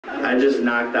I just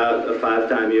knocked out a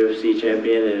 5-time UFC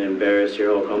champion and embarrassed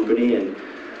your whole company. And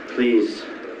please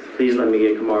let me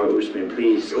get Kamaru Usman.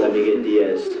 Please let me get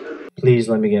Diaz. Please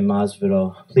let me get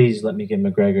Masvidal. Please let me get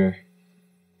McGregor.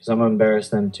 Because I'm going to embarrass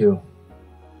them too.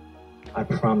 I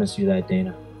promise you that,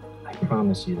 Dana. I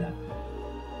promise you that.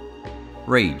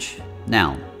 Rage.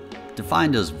 Noun.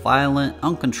 Defined as violent,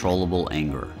 uncontrollable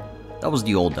anger. That was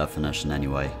the old definition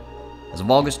anyway. As of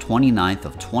August 29th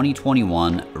of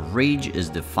 2021, rage is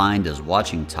defined as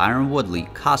watching Tyron Woodley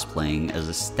cosplaying as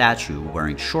a statue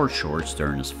wearing short shorts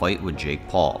during his fight with Jake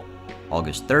Paul.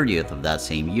 August 30th of that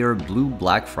same year blew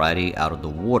Black Friday out of the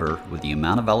water with the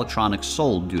amount of electronics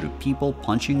sold due to people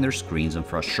punching their screens in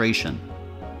frustration.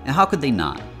 And how could they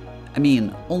not? I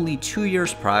mean, only 2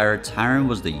 years prior, Tyron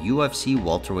was the UFC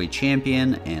welterweight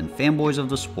champion, and fanboys of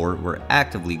the sport were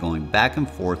actively going back and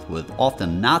forth with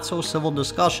often not-so-civil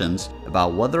discussions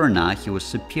about whether or not he was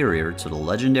superior to the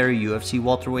legendary UFC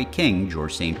welterweight king,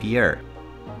 Georges St. Pierre.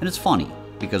 And it's funny,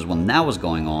 because when that was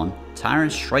going on,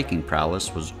 Tyron's striking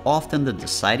prowess was often the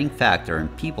deciding factor in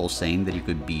people saying that he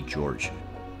could beat George.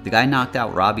 The guy knocked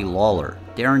out Robbie Lawler.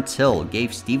 Darren Till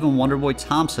gave Stephen Wonderboy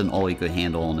Thompson all he could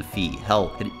handle on the feet. Hell,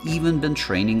 had even been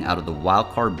training out of the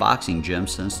Wildcard Boxing Gym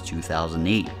since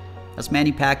 2008. That's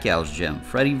Manny Pacquiao's gym.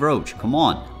 Freddie Roach, come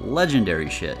on, legendary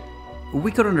shit.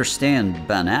 We could understand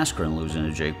Ben Askren losing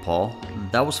to Jake Paul.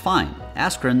 That was fine.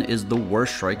 Askren is the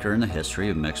worst striker in the history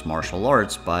of mixed martial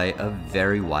arts by a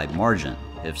very wide margin.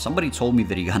 If somebody told me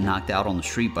that he got knocked out on the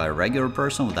street by a regular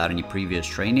person without any previous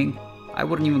training, I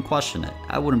wouldn't even question it.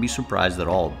 I wouldn't be surprised at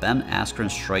all. Ben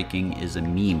Askren's striking is a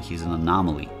meme. He's an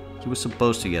anomaly. He was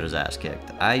supposed to get his ass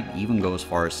kicked. I'd even go as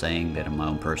far as saying that in my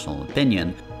own personal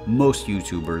opinion, most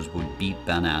YouTubers would beat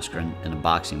Ben Askren in a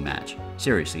boxing match.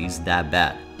 Seriously, he's that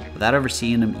bad. Without ever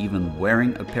seeing him even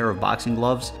wearing a pair of boxing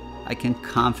gloves, I can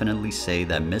confidently say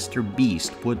that Mr.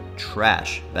 Beast would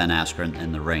trash Ben Askren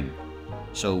in the ring.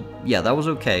 So yeah, that was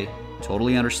okay,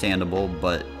 totally understandable,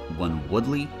 but when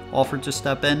Woodley offered to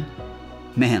step in,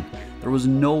 man, there was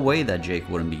no way that Jake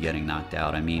wouldn't be getting knocked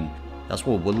out. I mean, that's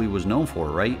what Woodley was known for,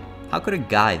 right? How could a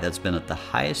guy that's been at the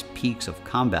highest peaks of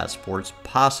combat sports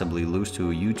possibly lose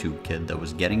to a YouTube kid that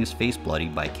was getting his face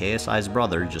bloodied by KSI's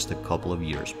brother just a couple of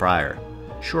years prior?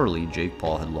 Surely Jake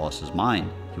Paul had lost his mind.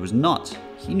 He was nuts.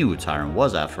 He knew who Tyron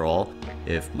was after all.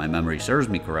 If my memory serves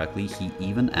me correctly, he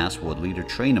even asked Woodley to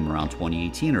train him around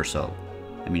 2018 or so.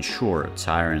 I mean, sure,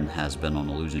 Tyron has been on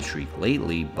a losing streak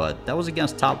lately, but that was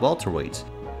against top welterweights.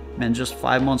 Man, just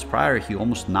 5 months prior, he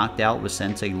almost knocked out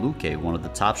Vicente Luque, one of the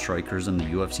top strikers in the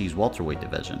UFC's welterweight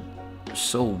division.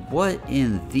 So what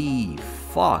in the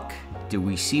fuck did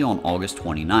we see on August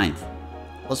 29th?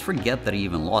 Let's forget that he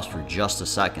even lost for just a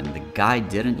second. The guy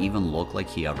didn't even look like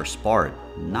he ever sparred.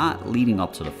 Not leading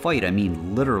up to the fight, I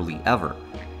mean literally ever.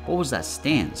 What was that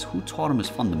stance? Who taught him his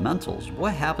fundamentals?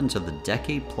 What happened to the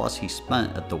decade plus he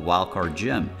spent at the Wildcard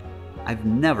Gym? I've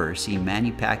never seen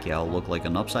Manny Pacquiao look like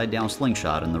an upside down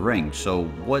slingshot in the ring, so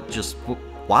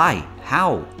why?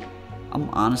 How? I'm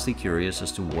honestly curious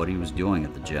as to what he was doing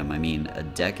at the gym. I mean, a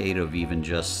decade of even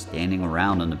just standing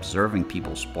around and observing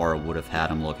people spar would have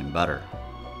had him looking better.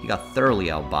 He got thoroughly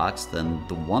outboxed, and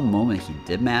the one moment he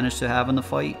did manage to have in the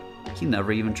fight, he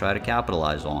never even tried to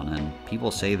capitalize on, and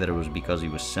people say that it was because he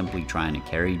was simply trying to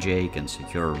carry Jake and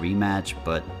secure a rematch,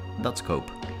 but that's cope.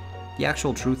 The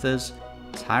actual truth is,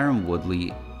 Tyron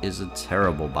Woodley is a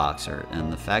terrible boxer,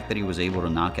 and the fact that he was able to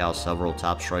knock out several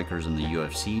top strikers in the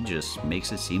UFC just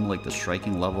makes it seem like the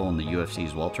striking level in the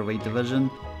UFC's welterweight division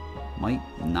might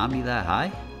not be that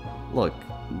high. Look,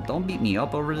 don't beat me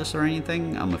up over this or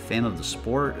anything. I'm a fan of the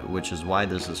sport, which is why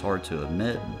this is hard to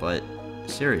admit, but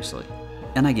seriously.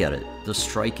 And I get it, the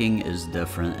striking is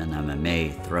different in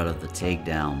MMA, threat of the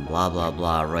takedown, blah blah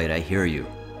blah, right, I hear you.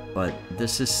 But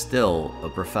this is still a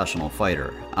professional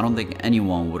fighter. I don't think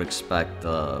anyone would expect,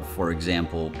 for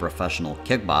example, professional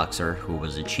kickboxer who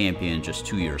was a champion just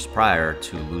 2 years prior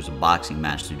to lose a boxing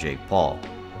match to Jake Paul,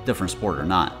 different sport or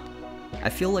not. I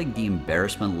feel like the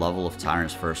embarrassment level of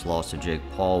Tyron's first loss to Jake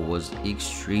Paul was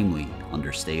extremely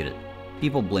understated.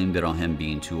 People blamed it on him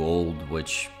being too old,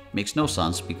 which makes no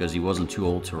sense because he wasn't too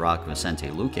old to rock Vicente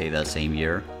Luque that same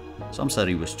year. Some said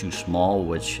he was too small,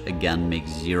 which again makes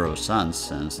zero sense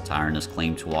since Tyron has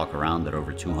claimed to walk around at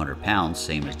over 200 pounds,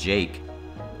 same as Jake.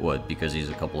 What, because he's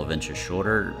a couple of inches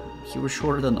shorter? He was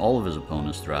shorter than all of his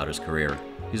opponents throughout his career.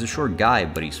 He's a short guy,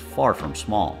 but he's far from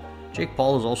small. Jake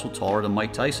Paul is also taller than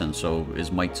Mike Tyson, so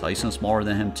is Mike Tyson smaller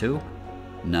than him too?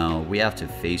 No, we have to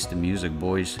face the music,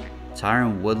 boys.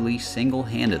 Tyron Woodley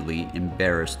single-handedly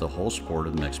embarrassed the whole sport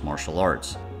of mixed martial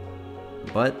arts.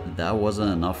 But that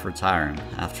wasn't enough for Tyron.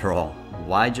 After all,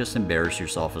 why just embarrass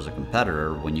yourself as a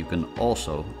competitor when you can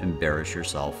also embarrass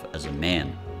yourself as a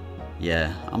man?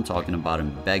 Yeah, I'm talking about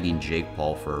him begging Jake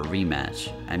Paul for a rematch.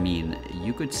 I mean,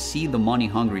 you could see the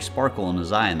money-hungry sparkle in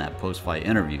his eye in that post-fight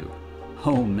interview.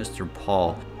 Oh, Mr.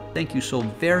 Paul, thank you so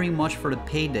very much for the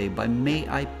payday, but may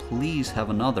I please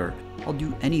have another? I'll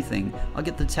do anything. I'll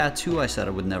get the tattoo I said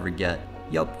I would never get.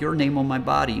 Yup, your name on my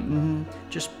body.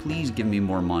 Just please give me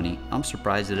more money. I'm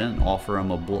surprised they didn't offer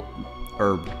him a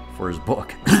herb for his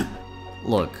book.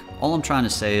 Look, all I'm trying to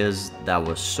say is that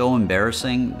was so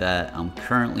embarrassing that I'm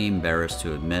currently embarrassed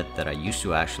to admit that I used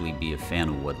to actually be a fan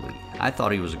of Woodley. I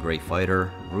thought he was a great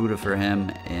fighter, rooted for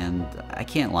him, and I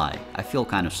can't lie, I feel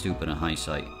kind of stupid in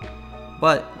hindsight.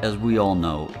 But as we all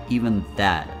know, even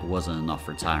that wasn't enough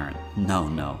for Tyron.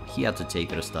 No, he had to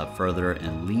take it a step further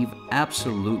and leave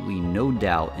absolutely no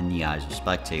doubt in the eyes of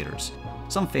spectators.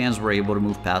 Some fans were able to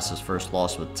move past his first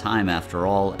loss with time after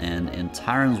all, and in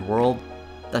Tyron's world,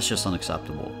 that's just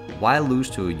unacceptable. Why lose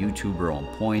to a YouTuber on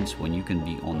points when you can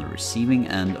be on the receiving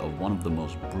end of one of the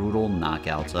most brutal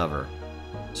knockouts ever?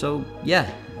 So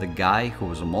yeah, the guy who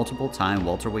was a multiple-time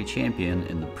welterweight champion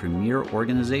in the premier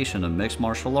organization of mixed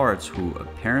martial arts, who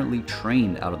apparently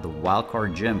trained out of the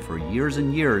Wildcard gym for years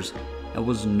and years and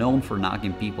was known for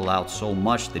knocking people out so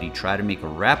much that he tried to make a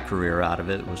rap career out of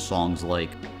it with songs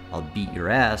like I'll Beat Your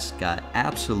Ass, got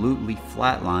absolutely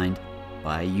flatlined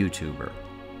by a YouTuber.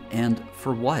 And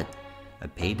for what? A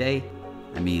payday?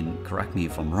 I mean, correct me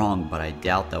if I'm wrong, but I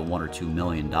doubt that $1 or $2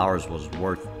 million was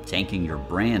worth tanking your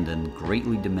brand and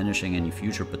greatly diminishing any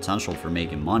future potential for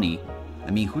making money.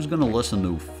 I mean, who's gonna listen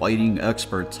to fighting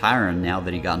expert Tyron now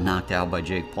that he got knocked out by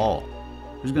Jake Paul?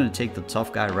 Who's gonna take the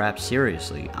tough guy rap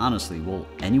seriously? Honestly, will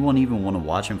anyone even want to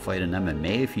watch him fight in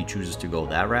MMA if he chooses to go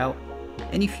that route?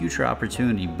 Any future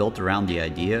opportunity built around the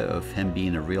idea of him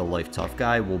being a real-life tough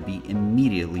guy will be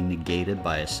immediately negated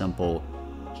by a simple,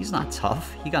 he's not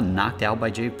tough, he got knocked out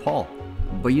by Jake Paul.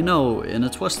 But you know, in a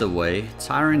twisted way,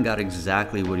 Tyron got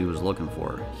exactly what he was looking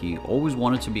for. He always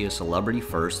wanted to be a celebrity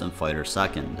first and fighter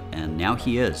second, and now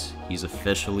he is. He's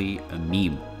officially a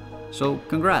meme. So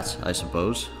congrats, I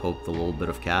suppose. Hope the little bit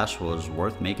of cash was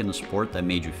worth making the sport that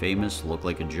made you famous look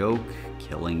like a joke,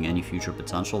 killing any future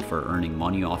potential for earning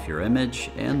money off your image,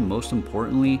 and most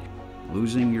importantly,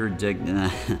 losing your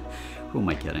dignity. Who am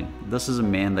I kidding? This is a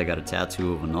man that got a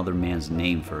tattoo of another man's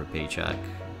name for a paycheck.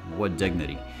 What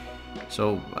dignity?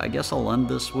 So I guess I'll end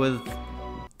this with,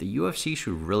 the UFC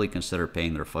should really consider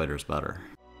paying their fighters better.